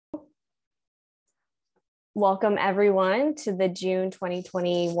Welcome everyone to the June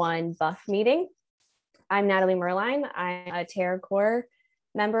 2021 BUF meeting. I'm Natalie Merline. I'm a TerraCorps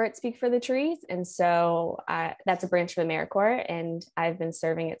member at Speak for the Trees. And so that's a branch of AmeriCorps. And I've been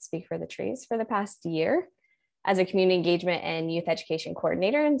serving at Speak for the Trees for the past year as a community engagement and youth education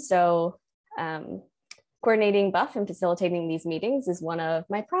coordinator. And so coordinating BUF and facilitating these meetings is one of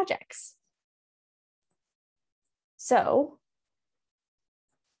my projects. So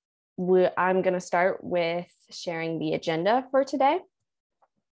I'm going to start with sharing the agenda for today.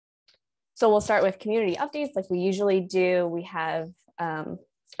 So we'll start with community updates like we usually do. We have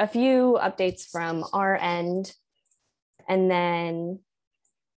a few updates from our end, and then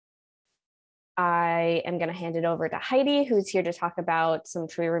I am going to hand it over to Heidi, who's here to talk about some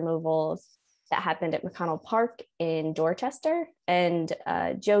tree removals that happened at McConnell Park in Dorchester. And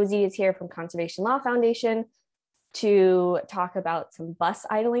Josie is here from Conservation Law Foundation to talk about some bus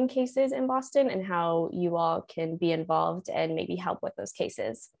idling cases in Boston and how you all can be involved and maybe help with those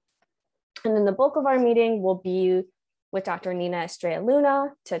cases. And then the bulk of our meeting will be with Dr. Neenah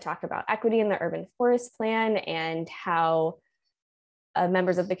Luna-Estrella to talk about equity in the urban forest plan and how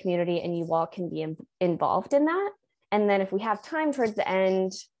members of the community and you all can be involved in that. And then if we have time towards the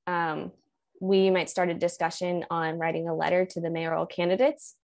end, we might start a discussion on writing a letter to the mayoral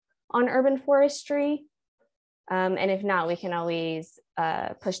candidates on urban forestry. And if not, we can always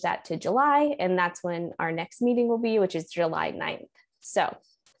push that to July, and that's when our next meeting will be, which is July 9th. So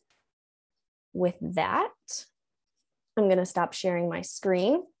with that, I'm going to stop sharing my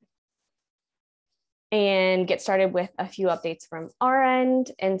screen and get started with a few updates from our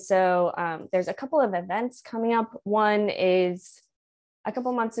end. And so there's a couple of events coming up. One is a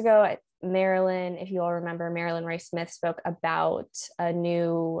couple months ago at Maryland, if you all remember, Marilyn Ray Smith spoke about a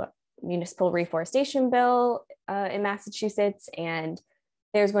new municipal reforestation bill in Massachusetts, and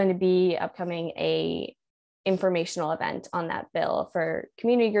there's going to be upcoming a informational event on that bill for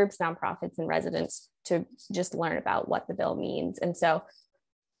community groups, nonprofits, and residents to just learn about what the bill means. And so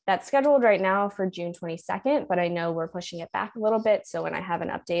that's scheduled right now for June 22nd, but I know we're pushing it back a little bit. So when I have an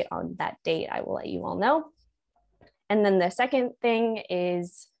update on that date, I will let you all know. And then the second thing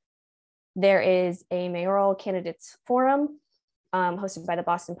is there is a mayoral candidates forum hosted by the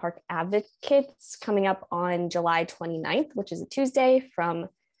Boston Park Advocates coming up on July 29th, which is a Tuesday from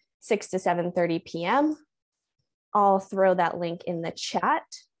 6 to 7:30 p.m. I'll throw that link in the chat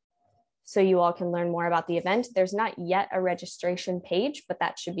so you all can learn more about the event. There's not yet a registration page, but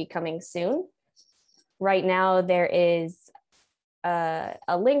that should be coming soon. Right now, there is a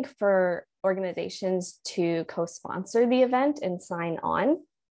link for organizations to co-sponsor the event and sign on.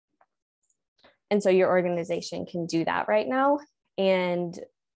 And so your organization can do that right now. And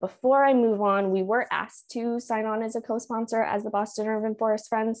before I move on, we were asked to sign on as a co-sponsor as the Boston Urban Forest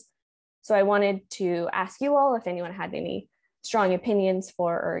Friends. So I wanted to ask you all if anyone had any strong opinions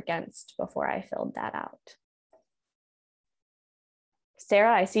for or against before I filled that out.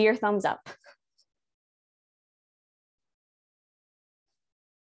 Sarah, I see your thumbs up.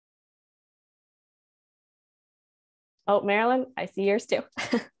 Oh, Marilyn, I see yours too.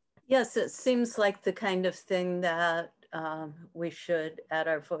 Yes, it seems like the kind of thing that we should add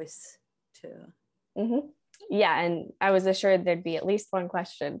our voice to. Mm-hmm. Yeah, and I was assured there'd be at least one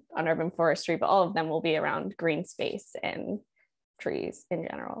question on urban forestry, but all of them will be around green space and trees in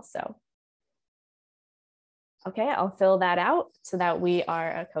general. So, okay, I'll fill that out so that we are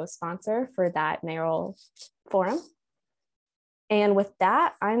a co-sponsor for that mayoral forum. And with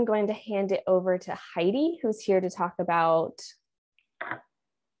that, I'm going to hand it over to Heidi, who's here to talk about,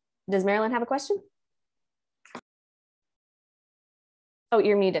 does Marilyn have a question? Oh,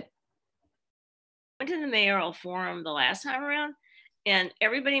 you're muted. Went to the mayoral forum the last time around, and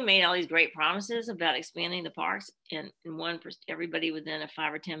everybody made all these great promises about expanding the parks, and everybody within a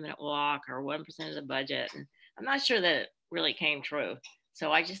 5 or 10 minute walk or 1% of the budget. And I'm not sure that it really came true.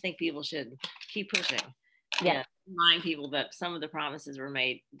 So I just think people should keep pushing. Yeah. And remind people that some of the promises were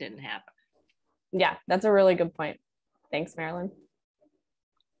made didn't happen. Yeah, that's a really good point. Thanks, Marilyn.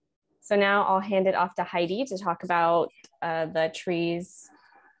 So now I'll hand it off to Heidi to talk about the trees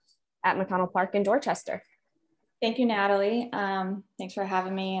at McConnell Park in Dorchester. Thank you, Natalie. Thanks for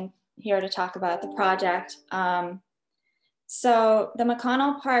having me and here to talk about the project. So the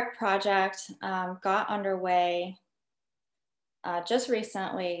McConnell Park project got underway just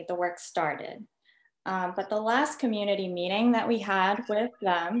recently. The work started, but the last community meeting that we had with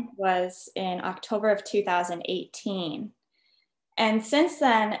them was in October of 2018. And since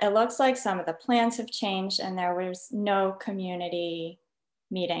then, it looks like some of the plans have changed and there was no community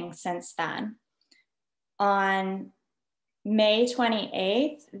meeting since then. On May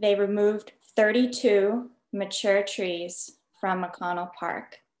 28th, they removed 32 mature trees from McConnell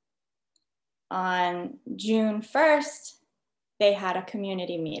Park. On June 1st, they had a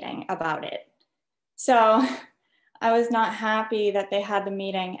community meeting about it. So I was not happy that they had the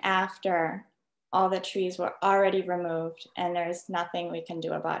meeting after all the trees were already removed and there's nothing we can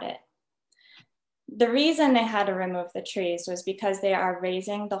do about it. The reason they had to remove the trees was because they are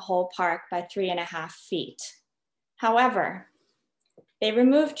raising the whole park by 3.5 feet. However, they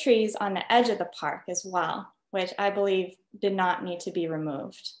removed trees on the edge of the park as well, which I believe did not need to be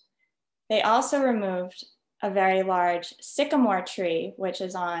removed. They also removed a very large sycamore tree, which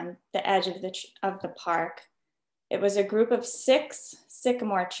is on the edge of the park. It was a group of 6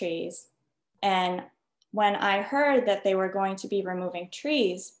 sycamore trees. And when I heard that they were going to be removing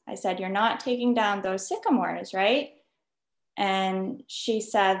trees, I said, "You're not taking down those sycamores, right?" And she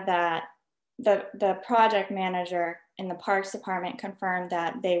said that the project manager in the Parks Department confirmed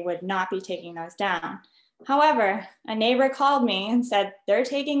that they would not be taking those down. However, a neighbor called me and said, "They're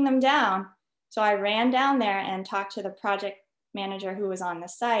taking them down." So I ran down there and talked to the project manager who was on the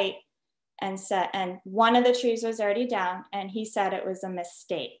site and one of the trees was already down, and he said it was a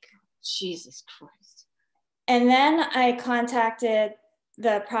mistake. Jesus Christ. And then I contacted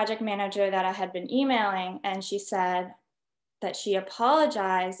the project manager that I had been emailing, and she said that she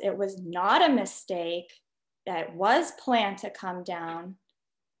apologized. It was not a mistake, that it was planned to come down.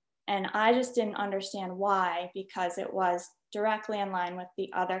 And I just didn't understand why, because it was directly in line with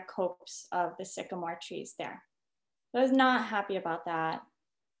the other copes of the sycamore trees there. I was not happy about that.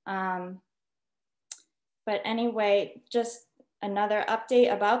 But anyway, just another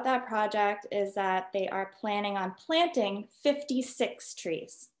update about that project is that they are planning on planting 56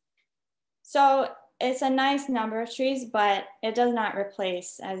 trees. So it's a nice number of trees, but it does not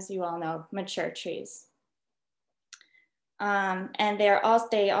replace, as you all know, mature trees. And they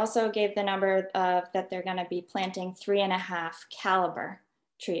also gave the number of that they're going to be planting 3.5 caliber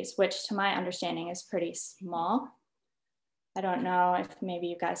trees, which to my understanding is pretty small. I don't know if maybe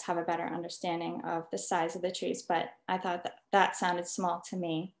you guys have a better understanding of the size of the trees, but I thought that sounded small to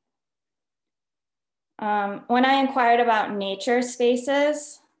me. When I inquired about nature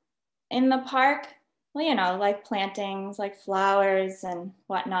spaces in the park, well, you know, like plantings, like flowers and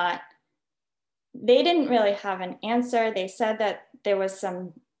whatnot, they didn't really have an answer. They said that there was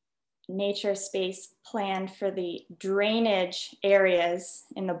some nature space planned for the drainage areas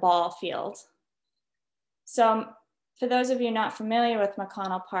in the ball field. So for those of you not familiar with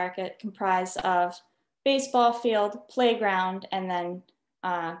McConnell Park, it comprised of baseball field, playground, and then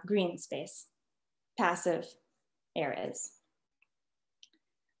green space, passive areas.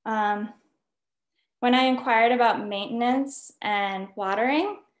 When I inquired about maintenance and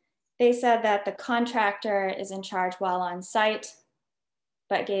watering, they said that the contractor is in charge while on site,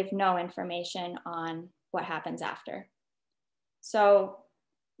 but gave no information on what happens after. So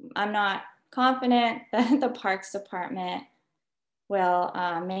I'm not confident that the Parks Department will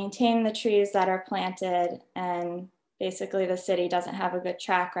maintain the trees that are planted, and basically the city doesn't have a good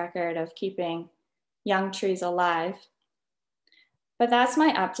track record of keeping young trees alive. But that's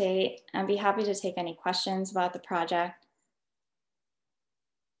my update. I'd be happy to take any questions about the project.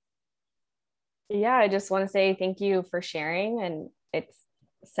 Yeah, I just want to say thank you for sharing. And it's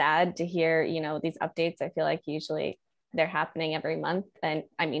sad to hear, you know, these updates. I feel like usually they're happening every month. And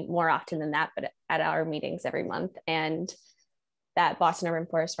I mean, more often than that, but at our meetings every month. And that Boston Urban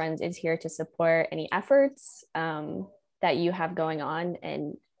Forest Friends is here to support any efforts that you have going on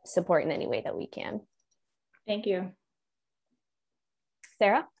and support in any way that we can. Thank you.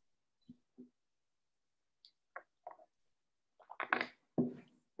 Sarah?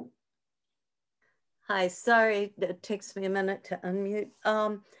 Hi, sorry, it takes me a minute to unmute.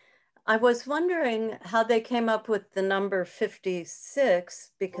 I was wondering how they came up with the number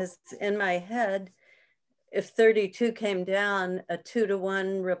 56, because in my head, if 32 came down, a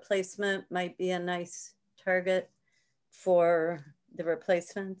 2-to-1 replacement might be a nice target for the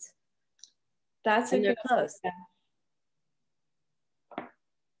replacements. That's and they're close.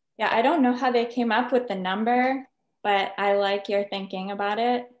 Yeah, I don't know how they came up with the number, but I like your thinking about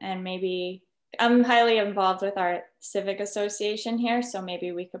it. And maybe I'm highly involved with our civic association here, so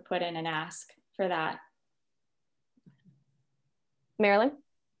maybe we could put in an ask for that. Marilyn?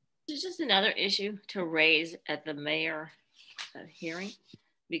 It's just another issue to raise at the mayor hearing,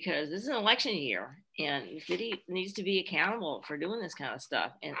 because this is an election year and the city needs to be accountable for doing this kind of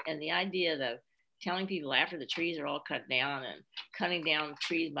stuff. And the idea that telling people after the trees are all cut down and cutting down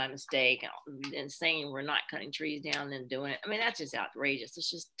trees by mistake and saying we're not cutting trees down and doing it, I mean, that's just outrageous.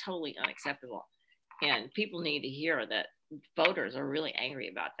 It's just totally unacceptable. And people need to hear that voters are really angry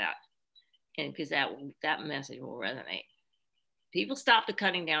about that. and because that message will resonate. People stopped the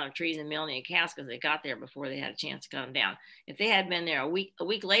cutting down of trees in Milne and Cass because they got there before they had a chance to cut them down. If they had been there a week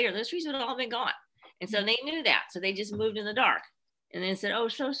later, those trees would have all been gone. And so they knew that. So they just moved in the dark and then said, oh,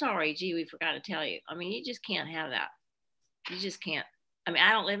 so sorry. Gee, we forgot to tell you. I mean, you just can't have that. You just can't. I mean,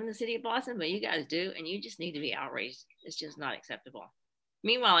 I don't live in the city of Boston, but you guys do. And you just need to be outraged. It's just not acceptable.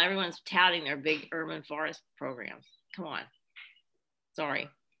 Meanwhile, everyone's touting their big urban forest programs. Come on. Sorry.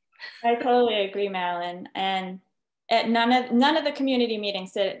 I totally agree, Marilyn. And at none of the community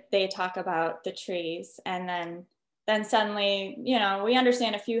meetings that they talk about the trees, and then suddenly, you know, we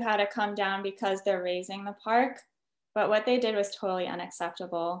understand a few had to come down because they're raising the park, but what they did was totally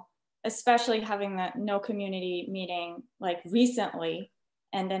unacceptable, especially having the no community meeting like recently,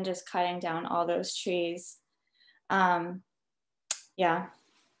 and then just cutting down all those trees. Yeah,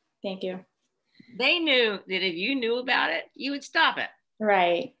 thank you. They knew that if you knew about it, you would stop it.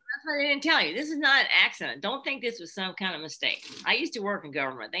 Right. That's why they didn't tell you. This is not an accident. Don't think this was some kind of mistake. I used to work in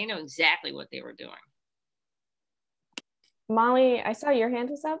government. They know exactly what they were doing. Molly, I saw your hand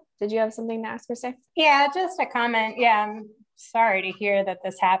was up. Did you have something to ask her, Steph? Yeah, just a comment. Yeah, I'm sorry to hear that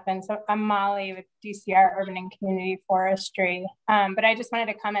this happened. So I'm Molly with DCR Urban and Community Forestry. But I just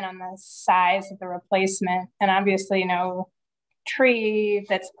wanted to comment on the size of the replacement. And obviously, you know, tree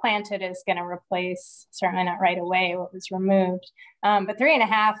that's planted is going to replace, certainly not right away, what was removed. But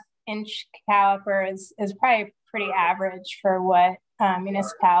 3.5-inch caliper is probably pretty average for what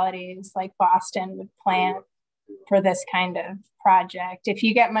municipalities like Boston would plant for this kind of project. If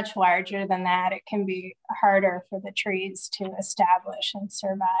you get much larger than that, it can be harder for the trees to establish and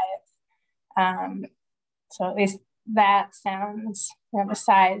survive. So at least that sounds, you know, the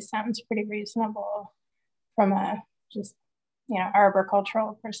size sounds pretty reasonable from a just, you know,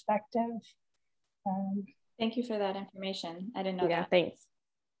 arboricultural perspective. Thank you for that information. I didn't know that. Thanks.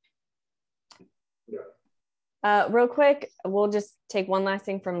 Real quick, we'll just take one last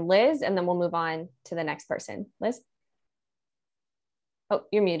thing from Liz and then we'll move on to the next person. Liz? Oh,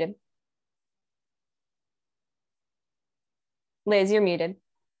 you're muted. Liz, you're muted.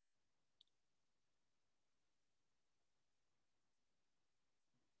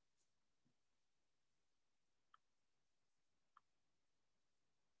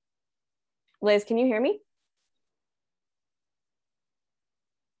 Liz, can you hear me?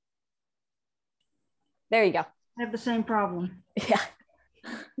 There you go. I have the same problem. Yeah.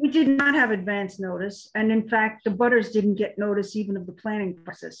 We did not have advance notice. And in fact, the butters didn't get notice even of the planning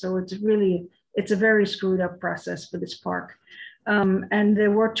process. So it's a very screwed up process for this park. And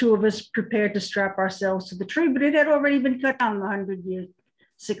there were two of us prepared to strap ourselves to the tree, but it had already been cut down, the 100-year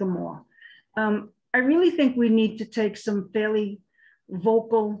sycamore. I really think we need to take some fairly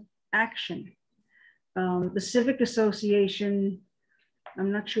vocal action. The Civic Association,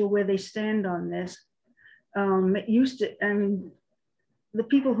 I'm not sure where they stand on this. It used to, I mean, the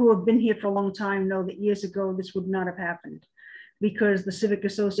people who have been here for a long time know that years ago this would not have happened because the Civic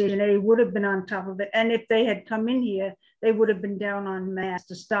Association would have been on top of it. And if they had come in here, they would have been down en masse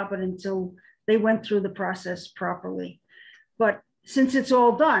to stop it until they went through the process properly. But since it's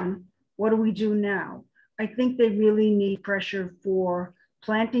all done, what do we do now? I think they really need pressure for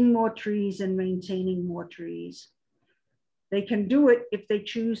planting more trees and maintaining more trees. They can do it if they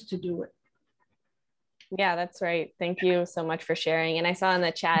choose to do it. Yeah, that's right. Thank you so much for sharing. And I saw in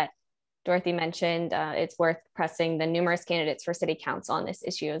the chat, Dorothy mentioned it's worth pressing the numerous candidates for city council on this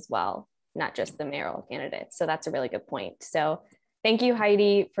issue as well, not just the mayoral candidates. So that's a really good point. So thank you,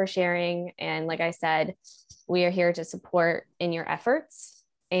 Heidi, for sharing. And like I said, we are here to support in your efforts.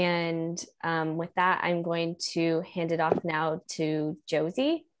 And with that, I'm going to hand it off now to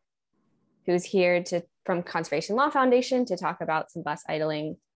Josie, who's here from Conservation Law Foundation to talk about some bus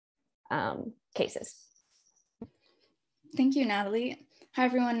idling cases. Thank you, Natalie. Hi,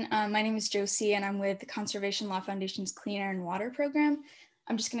 everyone. My name is Josie, and I'm with the Conservation Law Foundation's Clean Air and Water program.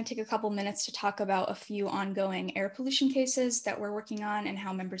 I'm just going to take a couple minutes to talk about a few ongoing air pollution cases that we're working on and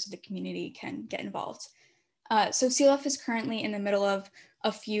how members of the community can get involved. So CLF is currently in the middle of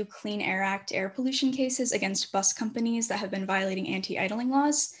a few Clean Air Act air pollution cases against bus companies that have been violating anti-idling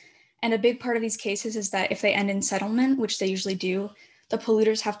laws. And a big part of these cases is that if they end in settlement, which they usually do, the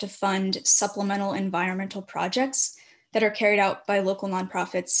polluters have to fund supplemental environmental projects that are carried out by local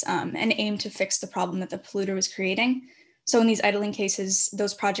nonprofits and aim to fix the problem that the polluter was creating. So in these idling cases,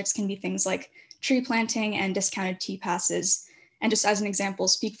 those projects can be things like tree planting and discounted T-passes. And just as an example,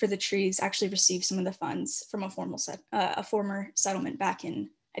 Speak for the Trees actually received some of the funds from a former settlement back in,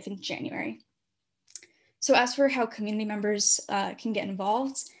 I think, January. So as for how community members can get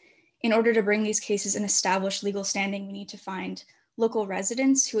involved, in order to bring these cases and establish legal standing, we need to find local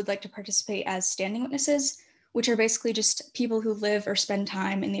residents who would like to participate as standing witnesses, which are basically just people who live or spend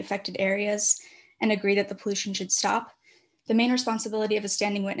time in the affected areas and agree that the pollution should stop. The main responsibility of a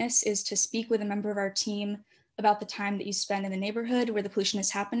standing witness is to speak with a member of our team about the time that you spend in the neighborhood where the pollution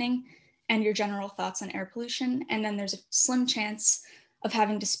is happening and your general thoughts on air pollution. And then there's a slim chance of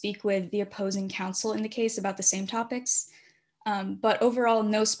having to speak with the opposing counsel in the case about the same topics. But overall,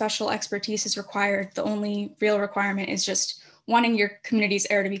 no special expertise is required. The only real requirement is just wanting your community's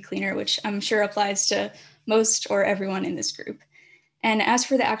air to be cleaner, which I'm sure applies to most or everyone in this group. And as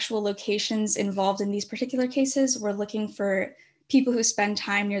for the actual locations involved in these particular cases, we're looking for people who spend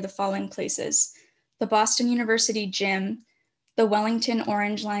time near the following places: the Boston University Gym, the Wellington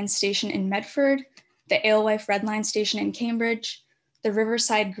Orange Line Station in Medford, the Alewife Red Line Station in Cambridge, the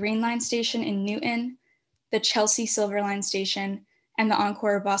Riverside Green Line Station in Newton, the Chelsea Silver Line Station, and the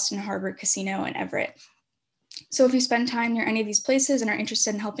Encore Boston Harbor Casino in Everett. So if you spend time near any of these places and are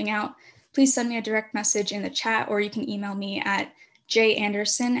interested in helping out, please send me a direct message in the chat, or you can email me at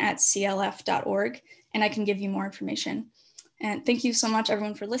janderson@clf.org, and I can give you more information. And thank you so much,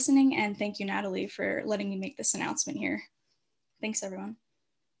 everyone, for listening, and thank you, Natalie, for letting me make this announcement here. Thanks, everyone.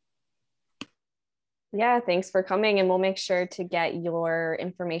 Yeah, thanks for coming, and we'll make sure to get your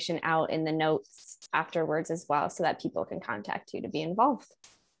information out in the notes afterwards as well, so that people can contact you to be involved.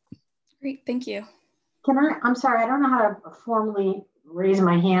 Great, thank you. I'm sorry, I don't know how to formally raise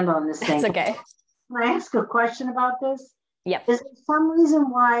my hand on this thing. That's okay. Can I ask a question about this? Yep. Is there some reason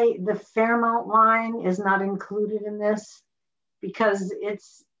why the Fairmount line is not included in this? Because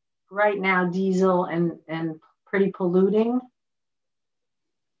it's right now diesel and pretty polluting.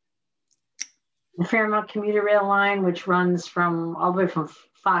 The Fairmount commuter rail line, which runs from all the way from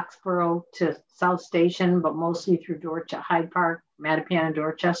Foxborough to South Station, but mostly through Hyde Park, Mattapan, and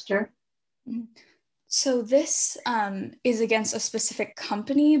Dorchester. So this is against a specific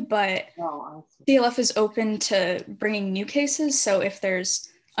company, but CLF is open to bringing new cases. So if there's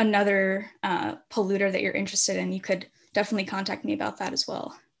another polluter that you're interested in, you could definitely contact me about that as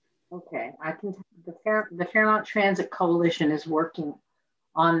well. Okay, I can. The Fairmount Transit Coalition is working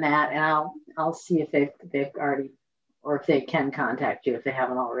on that, and I'll see if they've already, or if they can contact you if they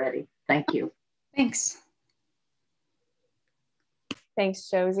haven't already. Thank you. Thanks. Thanks,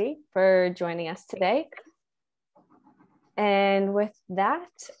 Josie, for joining us today. And with that,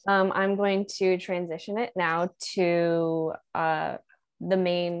 I'm going to transition it now to the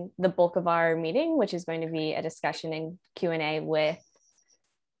bulk of our meeting, which is going to be a discussion and Q&A with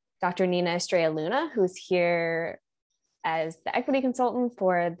Dr. Neenah Luna-Estrella, who's here as the equity consultant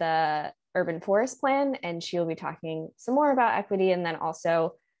for the Urban Forest Plan, and she'll be talking some more about equity, and then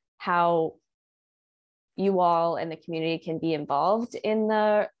also how you all and the community can be involved in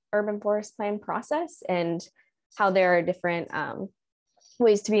the Urban Forest Plan process, and how there are different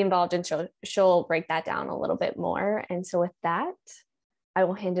ways to be involved, and she'll break that down a little bit more. And so with that, I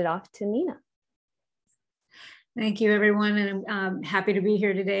will hand it off to Neenah. Thank you, everyone, and I'm happy to be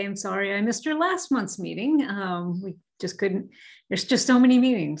here today. I'm sorry I missed your last month's meeting. We just couldn't, there's just so many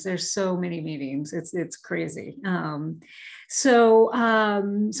meetings. There's so many meetings. It's crazy. So I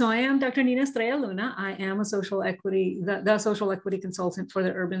am Dr. Neenah Luna-Estrella. I am a social equity, the social equity consultant for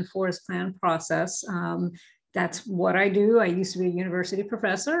the Urban Forest Plan process. That's what I do. I used to be a university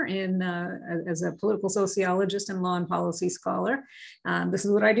professor as a political sociologist and law and policy scholar. This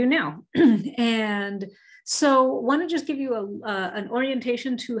is what I do now. And so I want to just give you an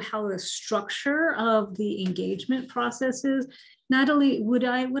orientation to how the structure of the engagement process is. Natalie, would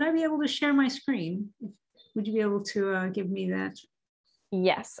I be able to share my screen? Would you be able to give me that?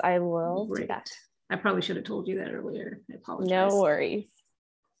 Yes, I will do Great. that. I probably should have told you that earlier. I apologize. No worries.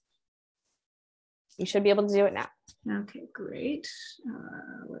 You should be able to do it now. Okay, great.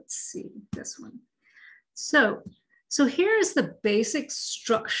 Let's see this one. So here's the basic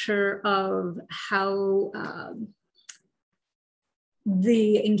structure of how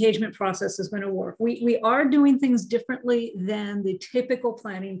the engagement process is going to work. We are doing things differently than the typical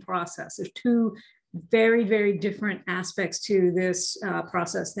planning process. There's two very, very different aspects to this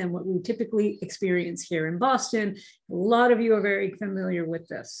process than what we typically experience here in Boston. A lot of you are very familiar with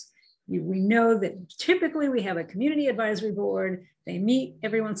this. We know that typically we have a community advisory board. They meet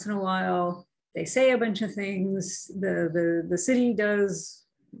every once in a while. They say a bunch of things. The city does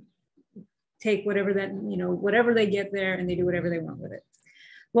take whatever they get there, and they do whatever they want with it.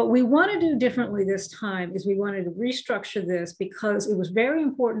 What we want to do differently this time is we wanted to restructure this because it was very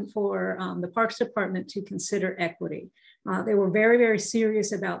important for the Parks Department to consider equity. They were very, very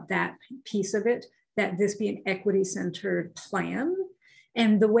serious about that piece of it, that this be an equity-centered plan.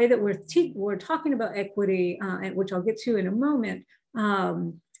 And the way that we're talking about equity, and which I'll get to in a moment,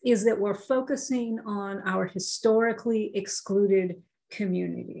 is that we're focusing on our historically excluded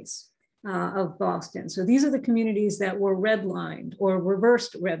communities of Boston. So these are the communities that were redlined or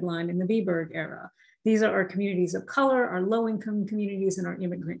reversed redlined in the Viborg era. These are our communities of color, our low-income communities, and our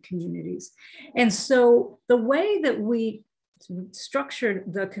immigrant communities. And so the way that we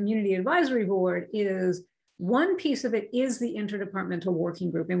structured the Community Advisory Board is, one piece of it is the interdepartmental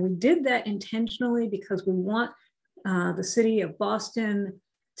working group. And we did that intentionally because we want the city of Boston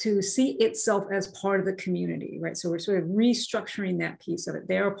to see itself as part of the community, right? So we're sort of restructuring that piece of it.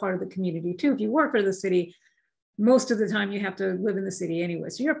 They are part of the community too. If you work for the city, most of the time you have to live in the city anyway.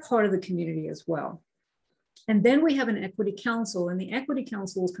 So you're part of the community as well. And then we have an equity council, and the equity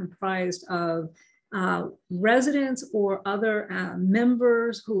council is comprised of residents or other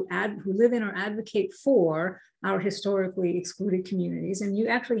members who live in or advocate for our historically excluded communities. And you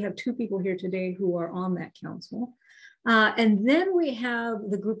actually have two people here today who are on that council. And then we have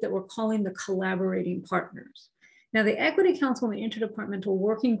the group that we're calling the collaborating partners. Now, the Equity Council and the Interdepartmental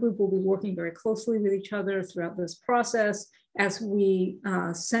Working Group will be working very closely with each other throughout this process as we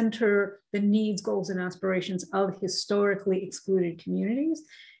center the needs, goals, and aspirations of historically excluded communities.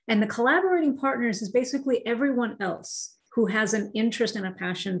 And the collaborating partners is basically everyone else who has an interest and a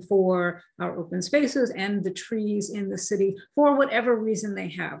passion for our open spaces and the trees in the city for whatever reason they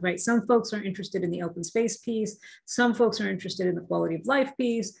have, right? Some folks are interested in the open space piece. Some folks are interested in the quality of life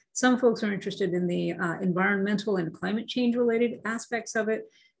piece. Some folks are interested in the environmental and climate change related aspects of it.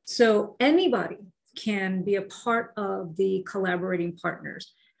 So anybody can be a part of the collaborating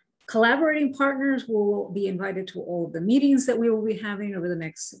partners. Collaborating partners will be invited to all of the meetings that we will be having over the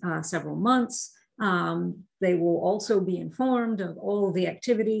next several months. They will also be informed of all of the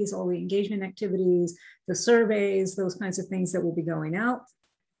activities, all the engagement activities, the surveys, those kinds of things that will be going out.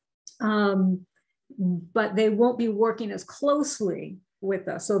 But they won't be working as closely with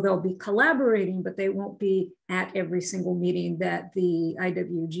us. So they'll be collaborating, but they won't be at every single meeting that the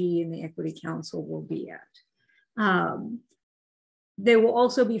IWG and the Equity Council will be at. There will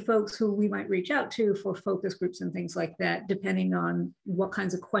also be folks who we might reach out to for focus groups and things like that, depending on what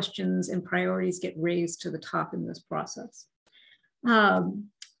kinds of questions and priorities get raised to the top in this process.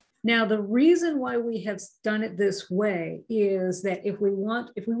 Now, the reason why we have done it this way is that if we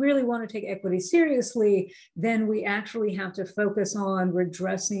really want to take equity seriously, then we actually have to focus on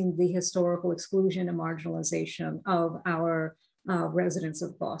redressing the historical exclusion and marginalization of our residents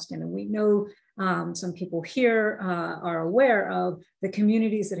of Boston. And we know some people here are aware of the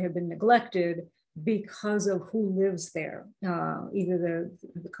communities that have been neglected because of who lives there, either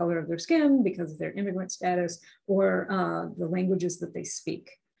the color of their skin, because of their immigrant status, or the languages that they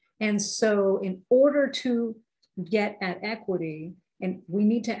speak. And so in order to get at equity, and we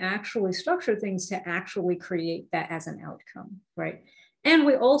need to actually structure things to actually create that as an outcome, right? And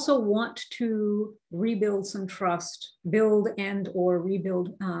we also want to rebuild some trust, build and or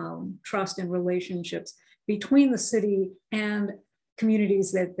rebuild trust and relationships between the city and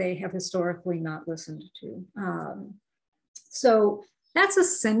communities that they have historically not listened to. So that's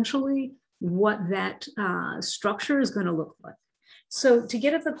essentially what that structure is going to look like. So to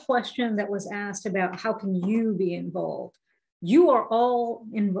get at the question that was asked about how can you be involved, you are all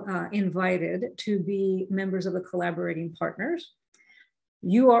invited to be members of the collaborating partners.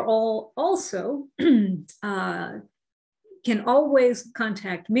 You are all also can always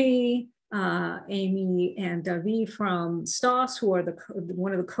contact me, Amy and Davi from STOS, who are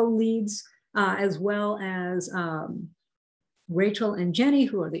one of the co-leads, as well as Rachel and Jenny,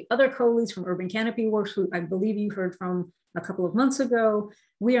 who are the other co-leads from Urban Canopy Works, who I believe you heard from a couple of months ago.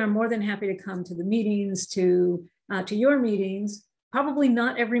 We are more than happy to come to the meetings, to your meetings. Probably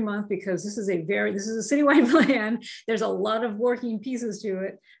not every month, because this is a citywide plan. There's a lot of working pieces to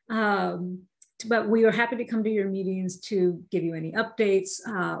it. But we are happy to come to your meetings to give you any updates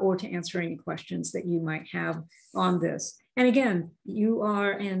or to answer any questions that you might have on this. And again, you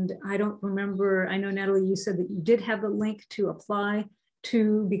are, and I don't remember, I know Natalie, you said that you did have the link to apply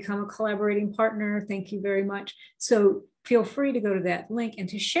to become a collaborating partner. Thank you very much. So feel free to go to that link and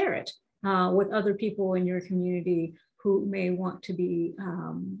to share it with other people in your community who may want to be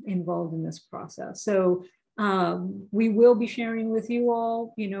involved in this process. So we will be sharing with you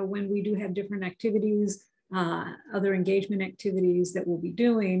all, when we do have different activities, other engagement activities that we'll be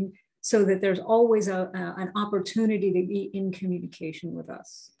doing, so that there's always an opportunity to be in communication with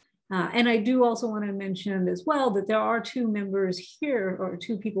us. And I do also want to mention as well that there are two members here, or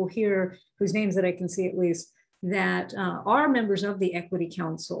two people here whose names that I can see at least, that are members of the Equity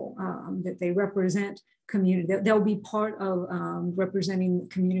Council, that they represent community, that they'll be part of representing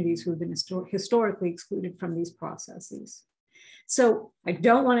communities who have been historically excluded from these processes. So I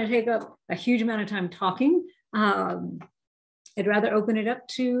don't want to take up a huge amount of time talking. I'd rather open it up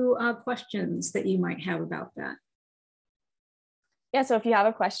to questions that you might have about that. Yeah, so if you have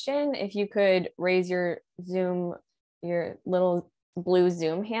a question, if you could raise your little blue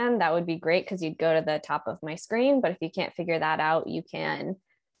Zoom hand, that would be great, because you'd go to the top of my screen. But if you can't figure that out, you can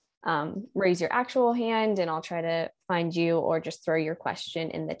raise your actual hand and I'll try to find you, or just throw your question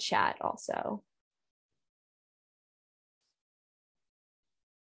in the chat also.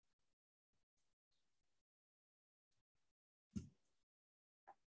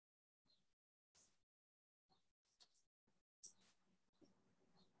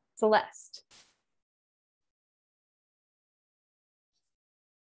 Celeste.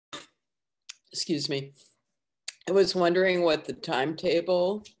 Excuse me. I was wondering what the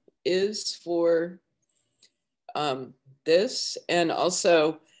timetable is for this. And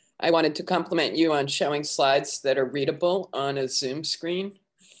also, I wanted to compliment you on showing slides that are readable on a Zoom screen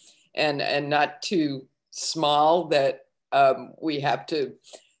and not too small that we have to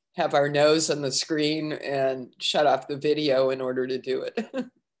have our nose on the screen and shut off the video in order to do it.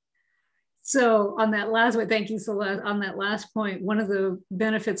 So on that last one, thank you, Celeste. On that last point, one of the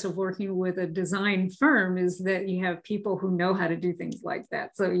benefits of working with a design firm is that you have people who know how to do things like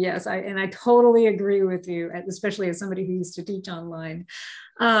that. So yes, I totally agree with you, especially as somebody who used to teach online.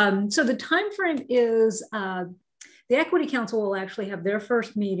 So the time frame is the Equity Council will actually have their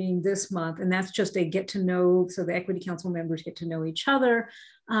first meeting this month, and that's just a get to know, so the Equity Council members get to know each other.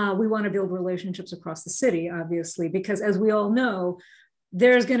 We want to build relationships across the city, obviously, because as we all know,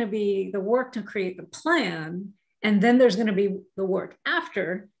 there's going to be the work to create the plan, and then there's going to be the work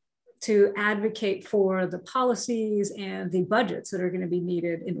after to advocate for the policies and the budgets that are going to be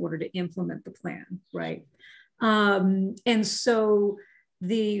needed in order to implement the plan, right? And so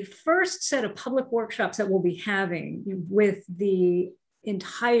the first set of public workshops that we'll be having with the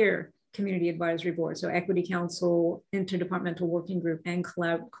entire Community Advisory Board, so Equity Council, Interdepartmental Working Group, and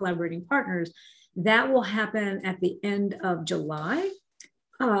collaborating partners, that will happen at the end of July.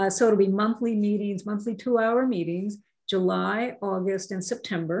 So it'll be monthly meetings, monthly 2-hour meetings, July, August, and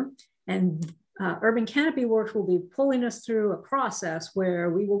September. And Urban Canopy Works will be pulling us through a process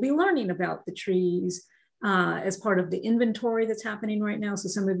where we will be learning about the trees as part of the inventory that's happening right now. So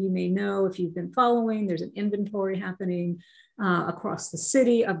some of you may know, if you've been following, there's an inventory happening across the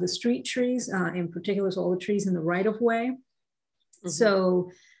city of the street trees, in particular, so all the trees in the right-of-way. Mm-hmm. So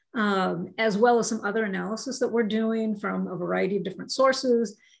as well as some other analysis that we're doing from a variety of different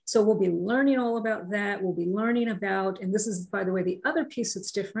sources. So we'll be learning all about that. We'll be learning about, and this is, by the way, the other piece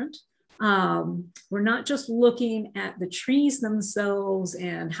that's different. We're not just looking at the trees themselves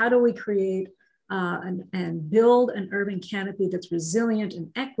and how do we create and build an urban canopy that's resilient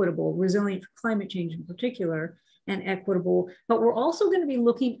and equitable, resilient for climate change in particular, and equitable, but we're also going to be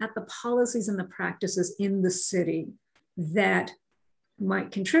looking at the policies and the practices in the city that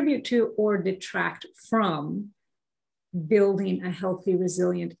might contribute to or detract from building a healthy,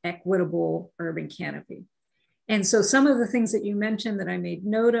 resilient, equitable urban canopy. And so some of the things that you mentioned that I made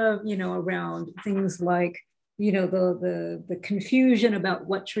note of, around things like, the confusion about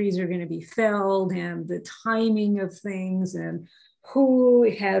what trees are going to be felled and the timing of things and who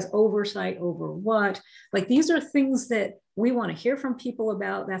has oversight over what, like these are things that we want to hear from people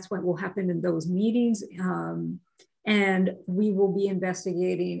about. That's what will happen in those meetings. And we will be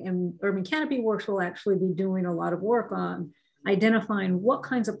investigating, and Urban Canopy Works will actually be doing a lot of work on identifying what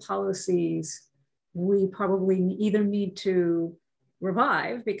kinds of policies we probably either need to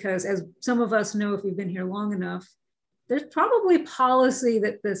revive, because as some of us know, if we've been here long enough, there's probably policy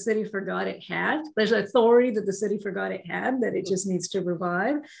that the city forgot it had. There's authority that the city forgot it had that it just needs to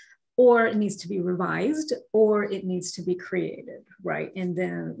revive, or it needs to be revised, or it needs to be created, right? And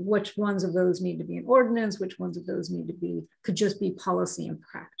then which ones of those need to be an ordinance, which ones of those could just be policy and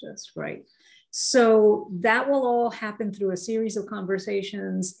practice, right? So that will all happen through a series of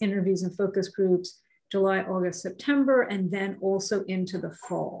conversations, interviews, and focus groups, July, August, September, and then also into the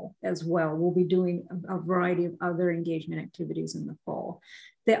fall as well. We'll be doing a variety of other engagement activities in the fall.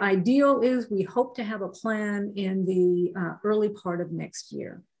 The ideal is we hope to have a plan in the early part of next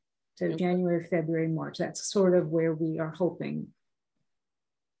year. So January, February, March, that's sort of where we are hoping.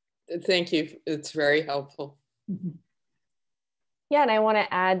 Thank you. It's very helpful. Mm-hmm. Yeah, and I want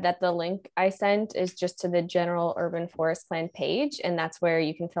to add that the link I sent is just to the general urban forest plan page, and that's where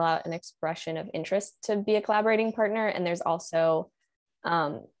you can fill out an expression of interest to be a collaborating partner. And there's also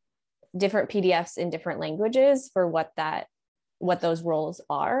different PDFs in different languages for what those roles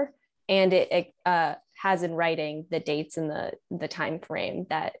are. And it has in writing the dates and the time frame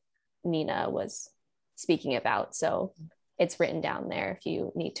that Neenah was speaking about. So it's written down there if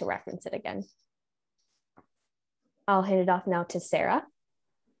you need to reference it again. I'll hand it off now to Sarah.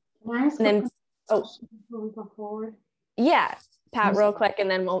 Can I ask and then, before we go forward? Yeah, Pat, real quick, and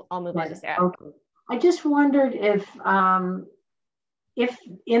then I'll move on to Sarah. Okay. I just wondered if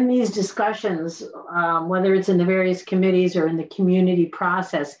in these discussions, whether it's in the various committees or in the community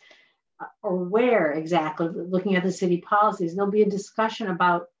process, or where exactly, looking at the city policies, there'll be a discussion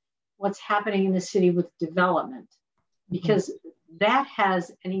about what's happening in the city with development, because that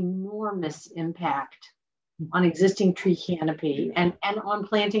has an enormous impact on existing tree canopy and on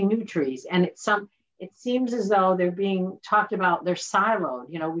planting new trees. And it seems as though they're being talked about, they're siloed.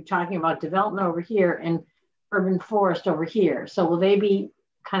 You know, we're talking about development over here and urban forest over here. So will they be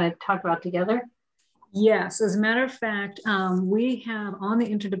kind of talked about together? Yes, as a matter of fact, we have on the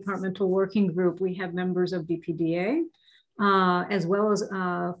interdepartmental working group, we have members of BPDA, as well as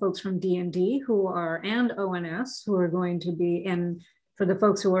folks from D&D and ONS who are going to be, and for the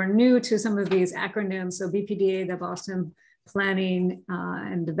folks who are new to some of these acronyms, so BPDA, the Boston Planning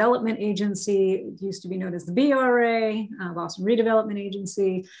and Development Agency, it used to be known as the BRA, Boston Redevelopment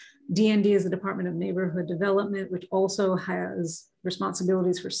Agency. D&D is the Department of Neighborhood Development, which also has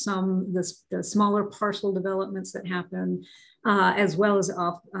responsibilities for the smaller parcel developments that happen, as well as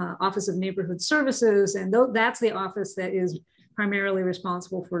Office of Neighborhood Services. And that's the office that is primarily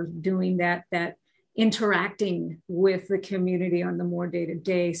responsible for doing that interacting with the community on the more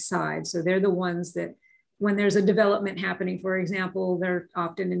day-to-day side. So they're the ones that, when there's a development happening, for example, they're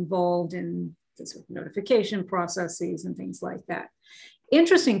often involved in the sort of notification processes and things like that.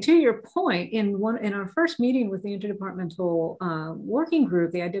 Interesting, to your point, in our first meeting with the Interdepartmental Working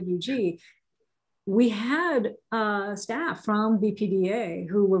Group, the IWG, we had staff from BPDA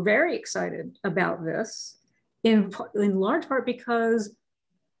who were very excited about this, in large part because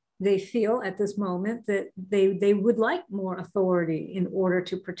they feel at this moment that they would like more authority in order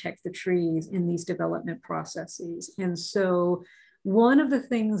to protect the trees in these development processes. And so one of the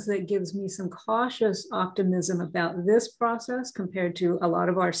things that gives me some cautious optimism about this process compared to a lot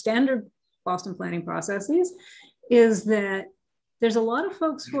of our standard Boston planning processes is that there's a lot of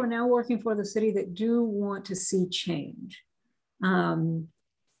folks who are now working for the city that do want to see change.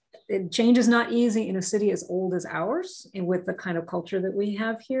 Change is not easy in a city as old as ours and with the kind of culture that we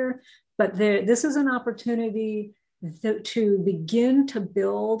have here, but this is an opportunity to begin to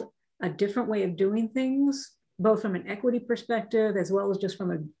build a different way of doing things, both from an equity perspective, as well as just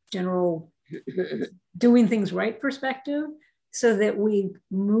from a general doing things right perspective, so that we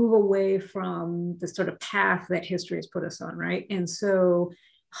move away from the sort of path that history has put us on, right? And so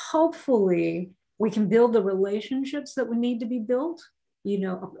hopefully we can build the relationships that would need to be built, you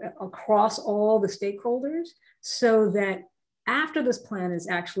know, across all the stakeholders, so that after this plan is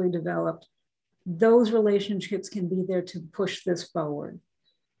actually developed, those relationships can be there to push this forward.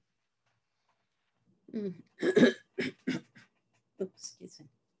 Oops, excuse me.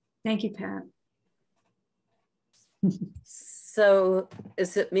 Thank you, Pat. So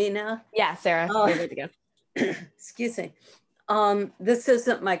is it me now? Yeah, Sarah, you're good to go. Excuse me. This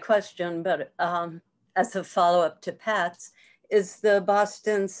isn't my question, but as a follow-up to Pat's, is the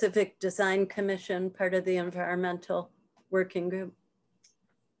Boston Civic Design Commission part of the Environmental Working Group?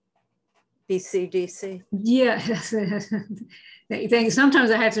 BCDC? Yes.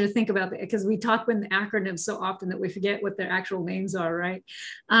 Sometimes I have to think about that because we talk in acronyms so often that we forget what their actual names are, right?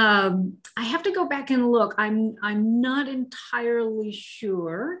 I have to go back and look. I'm not entirely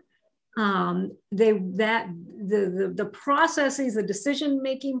sure. The processes, the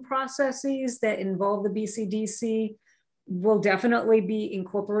decision-making processes that involve the BCDC will definitely be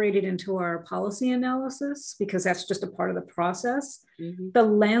incorporated into our policy analysis because that's just a part of the process. Mm-hmm. The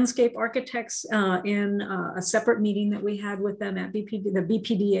landscape architects in a separate meeting that we had with them at the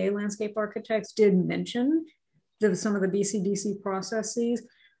BPDA landscape architects did mention some of the BCDC processes.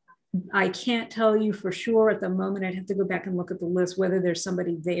 I can't tell you for sure at the moment. I'd have to go back and look at the list whether there's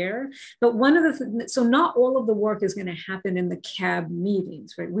somebody there. But one of the so not all of the work is going to happen in the CAB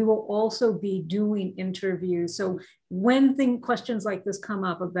meetings, right? We will also be doing interviews. So when questions like this come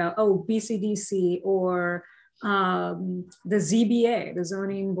up about, oh, BCDC or the ZBA, the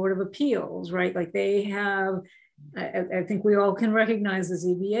Zoning Board of Appeals, right? Like they have, I think we all can recognize the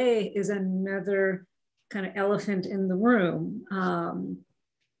ZBA is another kind of elephant in the room.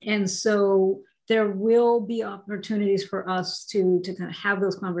 And so there will be opportunities for us to kind of have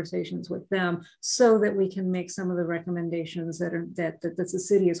those conversations with them so that we can make some of the recommendations that the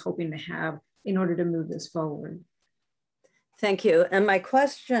city is hoping to have in order to move this forward. Thank you. And my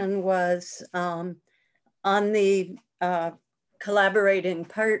question was on the collaborating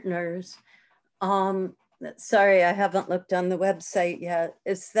partners. Sorry, I haven't looked on the website yet.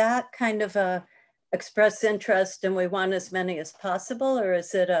 Is that kind of a express interest and we want as many as possible, or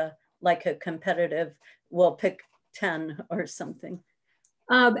is it like a competitive, we'll pick 10 or something?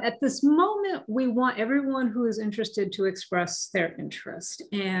 At this moment, we want everyone who is interested to express their interest.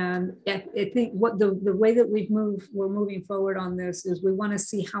 And I think what the way that we're moving forward on this is we want to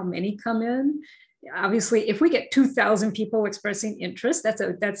see how many come in. Obviously, if we get 2,000 people expressing interest,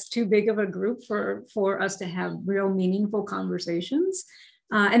 that's too big of a group for us to have real meaningful conversations.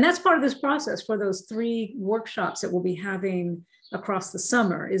 And that's part of this process for those 3 workshops that we'll be having across the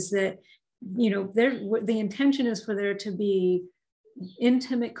summer, is that, the intention is for there to be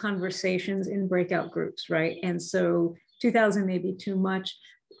intimate conversations in breakout groups, right? And so 2,000 may be too much.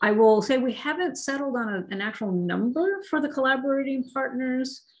 I will say we haven't settled on an actual number for the collaborating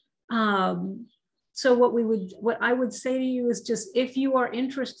partners. So what I would say to you is just, if you are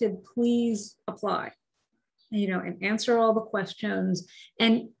interested, please apply, and answer all the questions.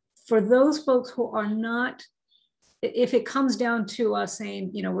 And for those folks who are not, if it comes down to us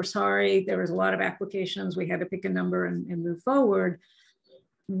saying, we're sorry, there was a lot of applications, we had to pick a number and move forward,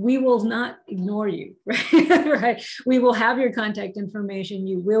 we will not ignore you, right? Right? We will have your contact information.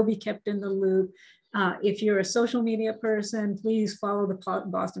 You will be kept in the loop. If you're a social media person, please follow the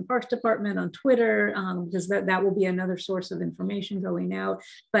Boston Parks Department on Twitter, because that will be another source of information going out.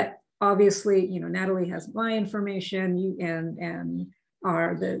 But obviously, Natalie has my information, and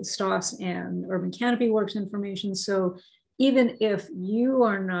are the Stoss and Urban Canopy Works information. So even if you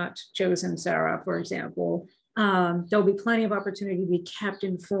are not chosen, Sarah, for example, there'll be plenty of opportunity to be kept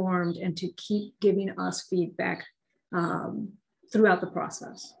informed and to keep giving us feedback throughout the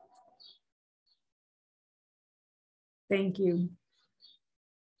process. Thank you.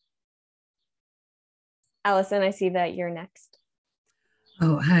 Allison, I see that you're next.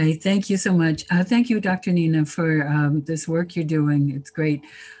 Oh, hi. Thank you so much. Thank you, Dr. Neenah, for this work you're doing. It's great.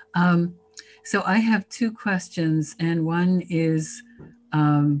 So I have 2 questions, and one is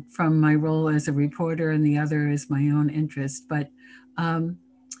from my role as a reporter, and the other is my own interest. But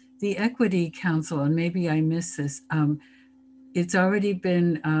the Equity Council, and maybe I missed this, it's already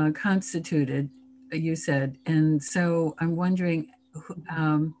been constituted, you said. And so I'm wondering,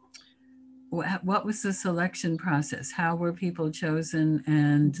 what was the selection process? How were people chosen?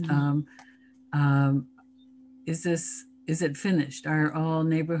 And is it finished? Are all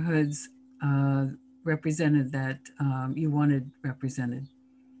neighborhoods represented that you wanted represented?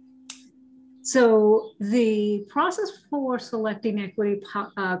 So the process for selecting Equity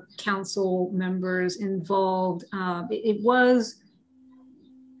Council members involved, it was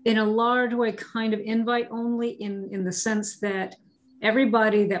in a large way kind of invite only, in the sense that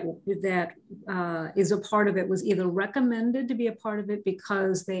everybody that is a part of it was either recommended to be a part of it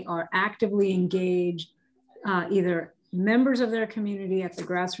because they are actively engaged, either members of their community at the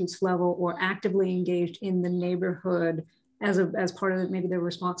grassroots level or actively engaged in the neighborhood as part of maybe their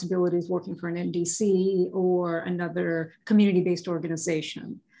responsibilities working for an NDC or another community-based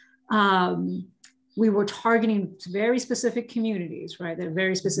organization. We were targeting very specific communities, right? They're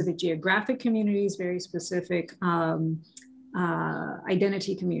very specific geographic communities, very specific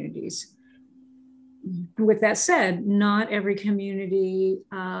identity communities. With that said, not every community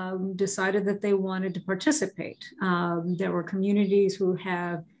decided that they wanted to participate. There were communities who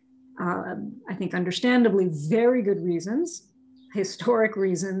have, I think understandably, very good reasons, historic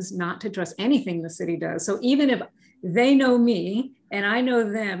reasons not to trust anything the city does. So even if they know me and I know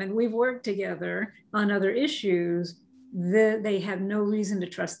them and we've worked together on other issues, they have no reason to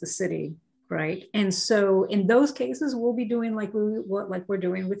trust the city. Right. And so in those cases, we'll be doing like we're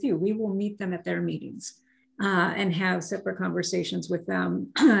doing with you. We will meet them at their meetings and have separate conversations with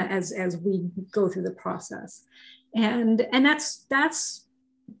them as we go through the process. And that's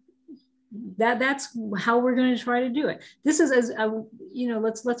how we're going to try to do it. This is, as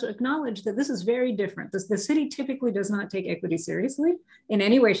let's acknowledge that this is very different. The city typically does not take equity seriously in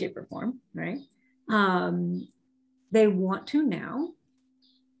any way, shape, or form. Right. They want to now.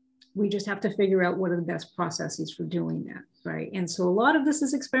 We just have to figure out what are the best processes for doing that, right? And so a lot of this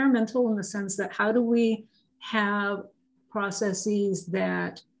is experimental in the sense that how do we have processes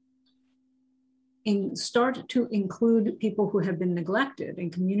that start to include people who have been neglected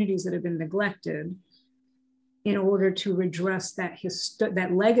and communities that have been neglected, in order to redress that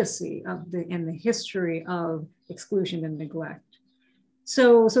that legacy of and the history of exclusion and neglect.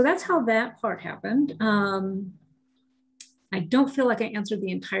 So that's how that part happened. I don't feel like I answered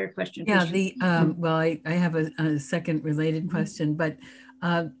the entire question. Yeah, well, I have a second related question, but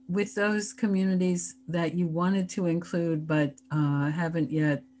with those communities that you wanted to include, but haven't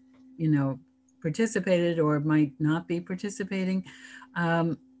yet, participated or might not be participating,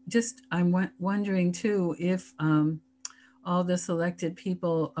 I'm wondering too, if all the selected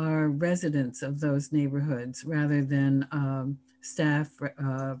people are residents of those neighborhoods rather than staff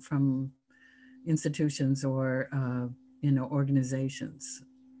from institutions or organizations.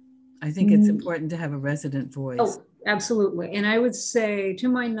 I think it's important to have a resident voice. Oh, absolutely. And I would say, to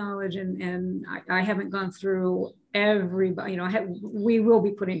my knowledge, and I haven't gone through everybody, we will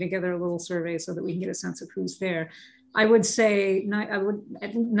be putting together a little survey so that we can get a sense of who's there. I would say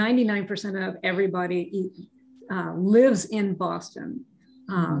 99% of everybody lives in Boston.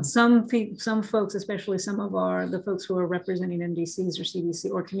 Some folks, especially some of the folks who are representing MDCs or CDC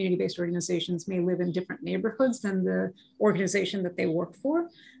or community-based organizations, may live in different neighborhoods than the organization that they work for,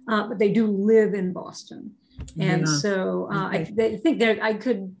 but they do live in Boston. And so I think that I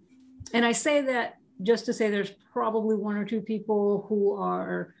could, and I say that just to say there's probably one or two people who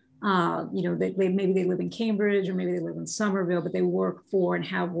are, maybe they live in Cambridge or maybe they live in Somerville, but they work for and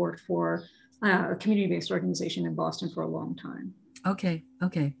have worked for a community-based organization in Boston for a long time. Okay.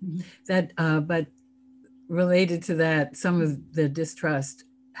 That, but related to that, some of the distrust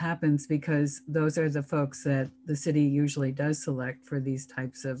happens because those are the folks that the city usually does select for these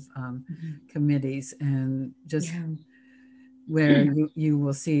types of committees, and just where you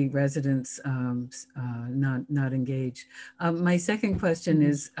will see residents not engage. My second question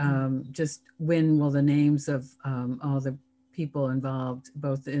is just when will the names of all the people involved,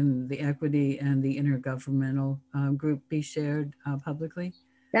 both in the equity and the intergovernmental group, be shared publicly?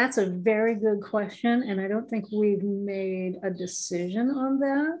 That's a very good question, and I don't think we've made a decision on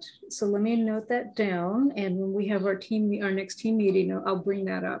that. So let me note that down, and when we have our next team meeting, I'll bring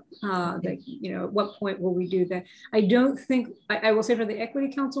that up. That, at what point will we do that? I don't think, I will say for the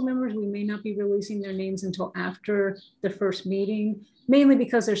Equity Council members, we may not be releasing their names until after the first meeting, mainly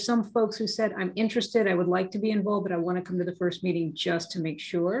because there's some folks who said, I'm interested, I would like to be involved, but I want to come to the first meeting just to make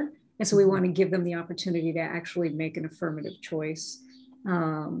sure. And so we want to give them the opportunity to actually make an affirmative choice.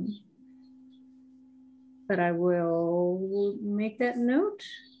 But I will make that note.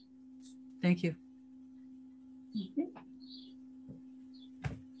 Thank you. Okay.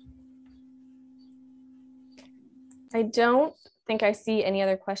 I don't think I see any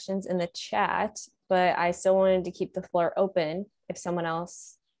other questions in the chat, but I still wanted to keep the floor open if someone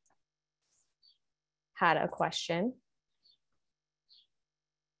else had a question.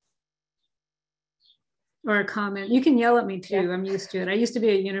 Or a comment. You can yell at me too. Yeah. I'm used to it. I used to be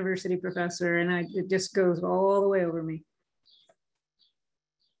a university professor, and it just goes all the way over me.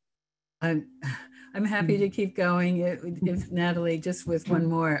 I'm happy to keep going. If Natalie, just with one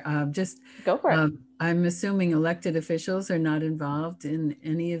more, just go for it. I'm assuming elected officials are not involved in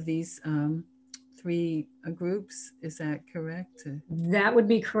any of these three groups. Is that correct? That would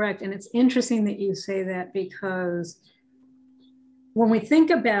be correct. And it's interesting that you say that, because when we think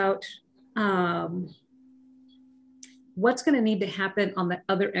about what's going to need to happen on the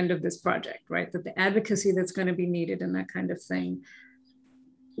other end of this project, right? That the advocacy that's going to be needed and that kind of thing.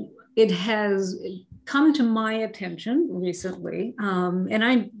 It has come to my attention recently,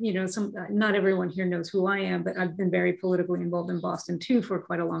 and not everyone here knows who I am, but I've been very politically involved in Boston too for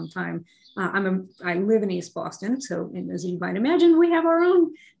quite a long time. I live in East Boston, so as you might imagine, we have our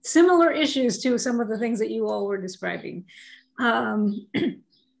own similar issues to some of the things that you all were describing.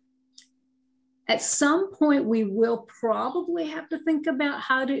 At some point, we will probably have to think about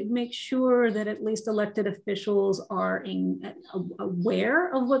how to make sure that at least elected officials are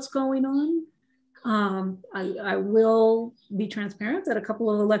aware of what's going on. I will be transparent that a couple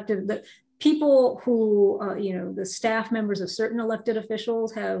of people who, the staff members of certain elected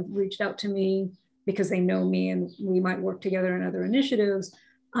officials have reached out to me because they know me and we might work together in other initiatives,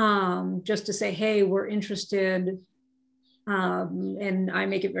 just to say, hey, we're interested. And I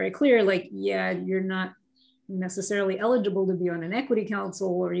make it very clear, like, yeah, you're not necessarily eligible to be on an equity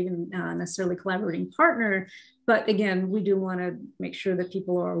council or even necessarily collaborating partner. But again, we do want to make sure that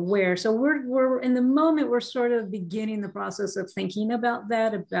people are aware. So we're in the moment, we're sort of beginning the process of thinking about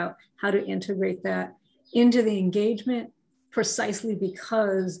that, about how to integrate that into the engagement, precisely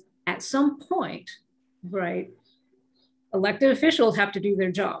because at some point, right, elected officials have to do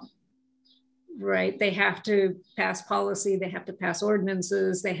their job. right? They have to pass policy, they have to pass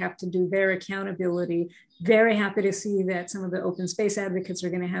ordinances, they have to do their accountability. Very happy to see that some of the open space advocates are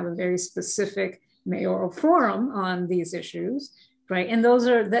going to have a very specific mayoral forum on these issues, right? And those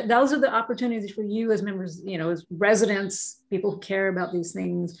are the opportunities for you as members, you know, as residents, people who care about these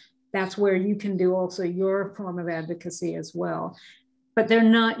things. That's where you can do also your form of advocacy as well. But they're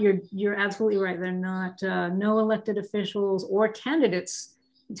not, you're absolutely right, they're not, no elected officials or candidates,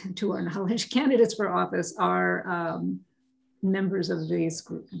 to our knowledge, candidates for office are members of this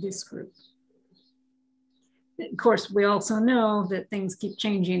group. Of course, we also know that things keep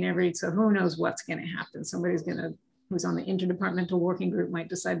changing so who knows what's going to happen. Who's on the interdepartmental working group might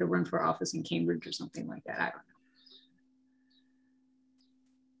decide to run for office in Cambridge or something like that. I don't know.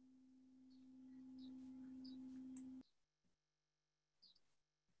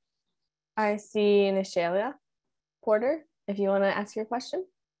 I see Neenah Porter, if you want to ask your question.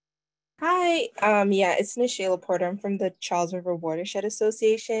 Hi, yeah, it's Neenah Porter. I'm from the Charles River Watershed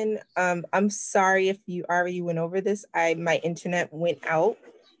Association. I'm sorry if you already went over this. My internet went out,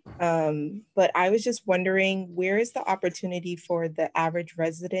 but I was just wondering, where is the opportunity for the average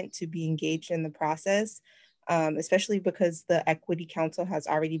resident to be engaged in the process, especially because the Equity Council has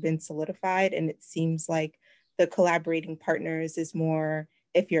already been solidified, and it seems like the collaborating partners is more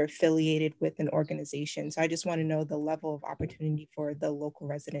if you're affiliated with an organization. So I just want to know the level of opportunity for the local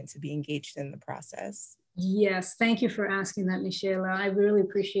resident to be engaged in the process. Yes, thank you for asking that, Neenah. I really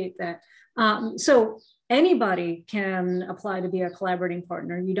appreciate that. So anybody can apply to be a collaborating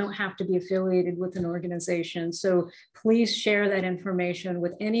partner. You don't have to be affiliated with an organization. So please share that information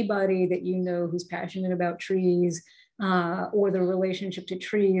with anybody that you know who's passionate about trees, or the relationship to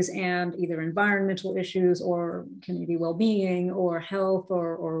trees and either environmental issues or community well-being or health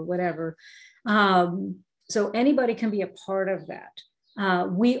or whatever. So anybody can be a part of that.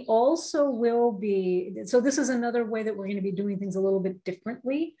 We also will be, so this is another way that we're going to be doing things a little bit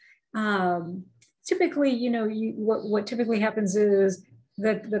differently. Typically, you know, what typically happens is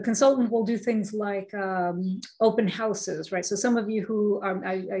the consultant will do things like open houses, right? So some of you who are,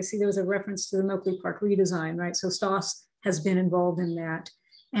 I see there was a reference to the Moakley Park redesign, right? So Stoss has been involved in that.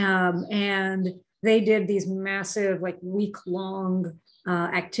 And they did these massive, like week-long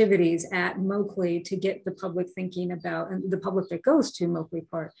activities at Moakley to get the public thinking about, and the public that goes to Moakley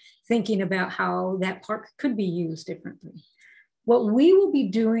Park, thinking about how that park could be used differently. What we will be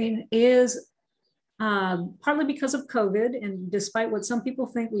doing is, partly because of COVID, and despite what some people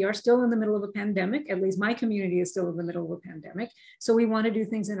think, we are still in the middle of a pandemic. At least my community is still in the middle of a pandemic. So we want to do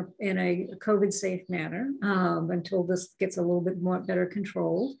things in a COVID safe manner until this gets a little bit more better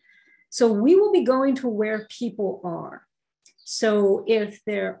controlled. So we will be going to where people are. So if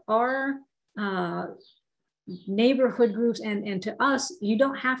there are neighborhood groups, and to us, you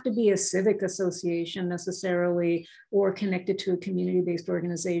don't have to be a civic association necessarily or connected to a community-based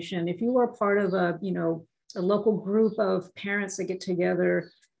organization. If you are part of a local group of parents that get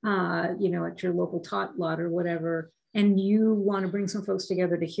together, at your local tot lot or whatever, and you want to bring some folks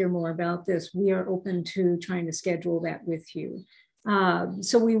together to hear more about this, we are open to trying to schedule that with you.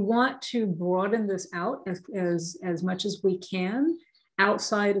 So we want to broaden this out as much as we can,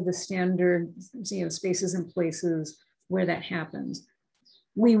 outside of the standard spaces and places where that happens.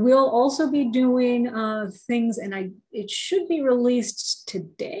 We will also be doing things, and it should be released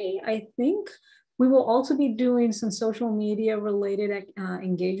today, I think. We will also be doing some social media related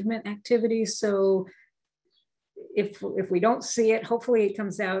engagement activities. So if we don't see it, hopefully it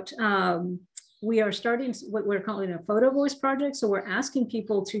comes out. We are starting what we're calling a photo voice project. So we're asking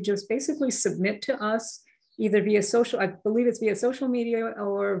people to just basically submit to us either via I believe it's via social media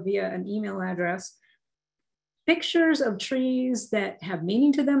or via an email address, pictures of trees that have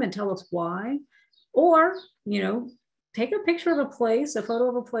meaning to them and tell us why. Or, take a picture of a place, a photo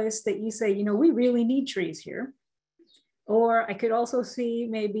of a place that you say, we really need trees here. Or I could also see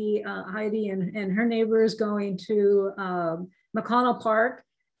maybe Heidi and her neighbors going to McConnell Park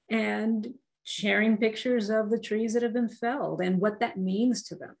and sharing pictures of the trees that have been felled and what that means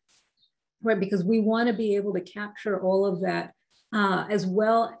to them. Right, because we want to be able to capture all of that as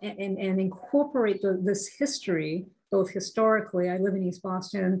well and incorporate this history, both historically. I live in East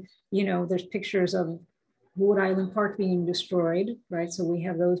Boston, there's pictures of Wood Island Park being destroyed, right? So we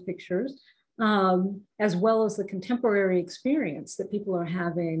have those pictures, as well as the contemporary experience that people are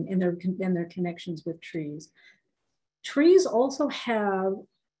having in their connections with trees. Trees also have,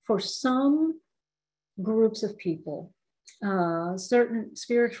 for some groups of people, certain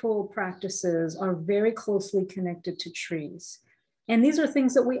spiritual practices are very closely connected to trees. And these are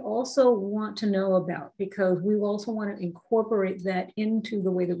things that we also want to know about, because we also want to incorporate that into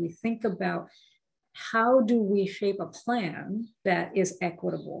the way that we think about how do we shape a plan that is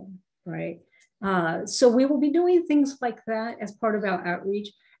equitable, right? So we will be doing things like that as part of our outreach.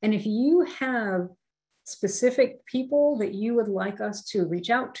 And if you have specific people that you would like us to reach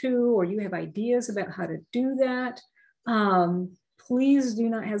out to, or you have ideas about how to do that, please do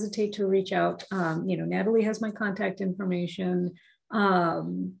not hesitate to reach out. Natalie has my contact information,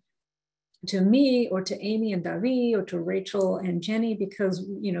 to me or to Amy and David or to Rachel and Jenny, because,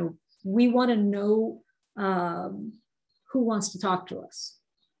 we want to know who wants to talk to us.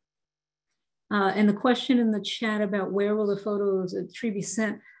 And the question in the chat about where will the photos of the tree be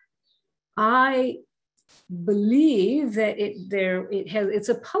sent, I believe that it's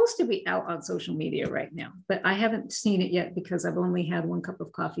supposed to be out on social media right now, but I haven't seen it yet because I've only had one cup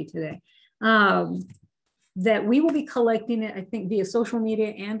of coffee today. That we will be collecting it, I think, via social media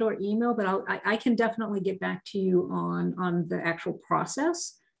and or email, but I can definitely get back to you on the actual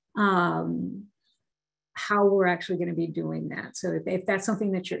process, how we're actually going to be doing that. So if that's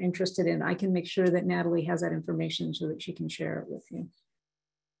something that you're interested in, I can make sure that Natalie has that information so that she can share it with you.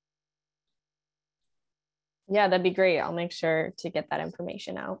 Yeah, that'd be great. I'll make sure to get that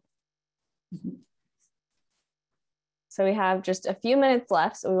information out. Mm-hmm. So we have just a few minutes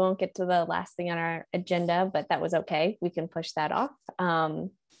left, so we won't get to the last thing on our agenda, but that was okay. We can push that off. And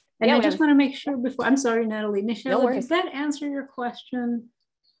I just want to make sure before, I'm sorry, Natalie, Nichelle, did that answer your question?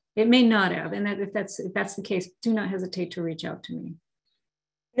 It may not have, and if that's the case, do not hesitate to reach out to me.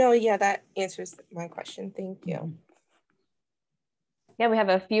 No, yeah, that answers my question. Thank you. Yeah, we have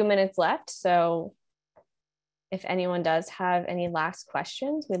a few minutes left, so if anyone does have any last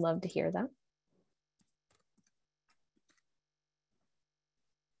questions, we'd love to hear them.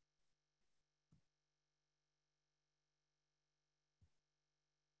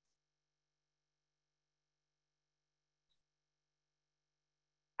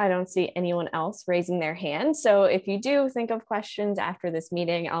 I don't see anyone else raising their hand. So if you do think of questions after this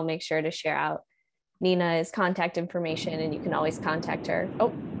meeting, I'll make sure to share out Neenah's contact information and you can always contact her.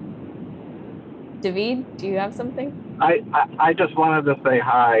 Oh, David, do you have something? I just wanted to say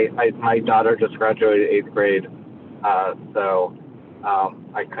hi. My daughter just graduated 8th grade, so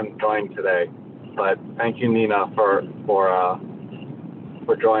I couldn't join today. But thank you, Neenah, for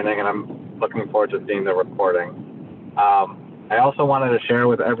joining, and I'm looking forward to seeing the recording. I also wanted to share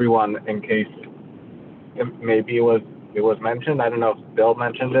with everyone, in case maybe it was mentioned. I don't know if Bill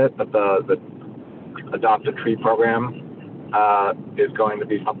mentioned it, but the Adopt a Tree program is going to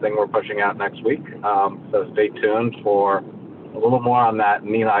be something we're pushing out next week. So stay tuned for a little more on that.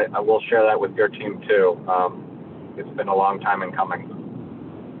 Neenah, I will share that with your team too. It's been a long time in coming.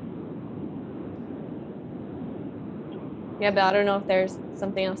 Yeah, but I don't know if there's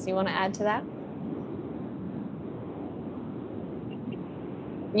something else you want to add to that.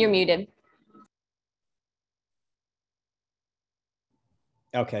 You're muted.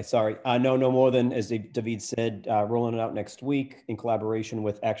 Okay, sorry. No more than, as David said, rolling it out next week in collaboration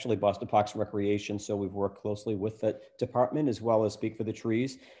with actually Boston Parks and Recreation. So we've worked closely with the department as well as Speak for the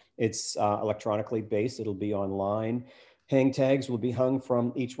Trees. It's electronically based. It'll be online. Hang tags will be hung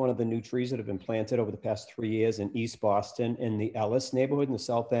from each one of the new trees that have been planted over the past 3 years in East Boston in the Ellis neighborhood in the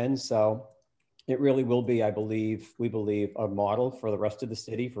South End. So it really will be, we believe, a model for the rest of the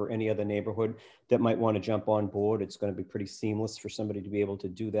city for any other neighborhood that might want to jump on board. It's going to be pretty seamless for somebody to be able to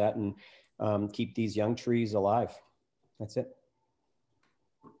do that and keep these young trees alive. That's it.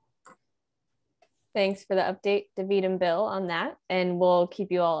 Thanks for the update, David and Bill, on that. And we'll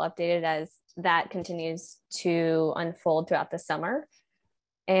keep you all updated as that continues to unfold throughout the summer.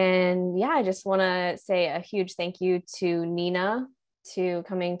 And yeah, I just want to say a huge thank you to Neenah to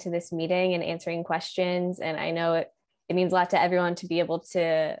coming to this meeting and answering questions. And I know it means a lot to everyone to be able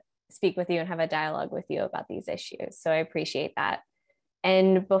to speak with you and have a dialogue with you about these issues. So I appreciate that.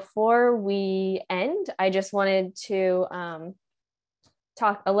 And before we end, I just wanted to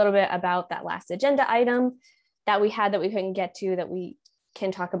talk a little bit about that last agenda item that we had that we couldn't get to, that we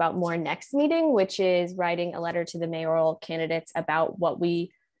can talk about more next meeting, which is writing a letter to the mayoral candidates about what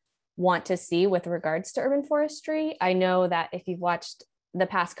we want to see with regards to urban forestry. I know that if you've watched the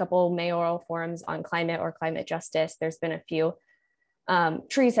past couple mayoral forums on climate or climate justice, there's been a few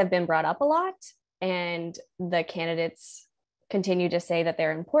trees have been brought up a lot, and the candidates continue to say that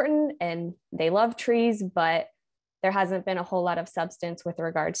they're important and they love trees, but there hasn't been a whole lot of substance with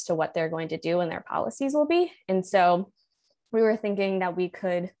regards to what they're going to do and their policies will be. And so we were thinking that we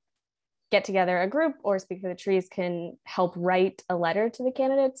could get together a group, or Speak for the Trees can help write a letter to the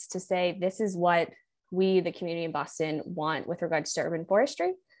candidates to say, this is what we, the community in Boston, want with regards to urban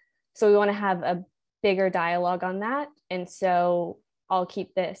forestry. So we want to have a bigger dialogue on that. And so I'll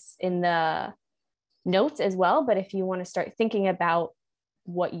keep this in the notes as well. But if you want to start thinking about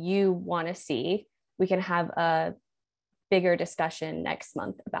what you want to see, we can have a bigger discussion next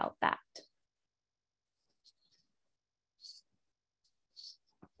month about that.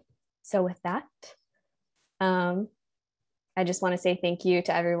 So with that, I just want to say thank you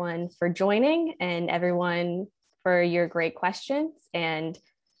to everyone for joining and everyone for your great questions. And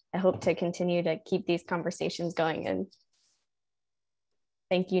I hope to continue to keep these conversations going. And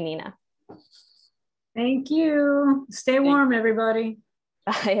thank you, Neenah. Thank you. Stay warm, everybody.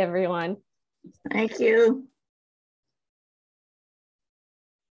 Bye, everyone. Thank you.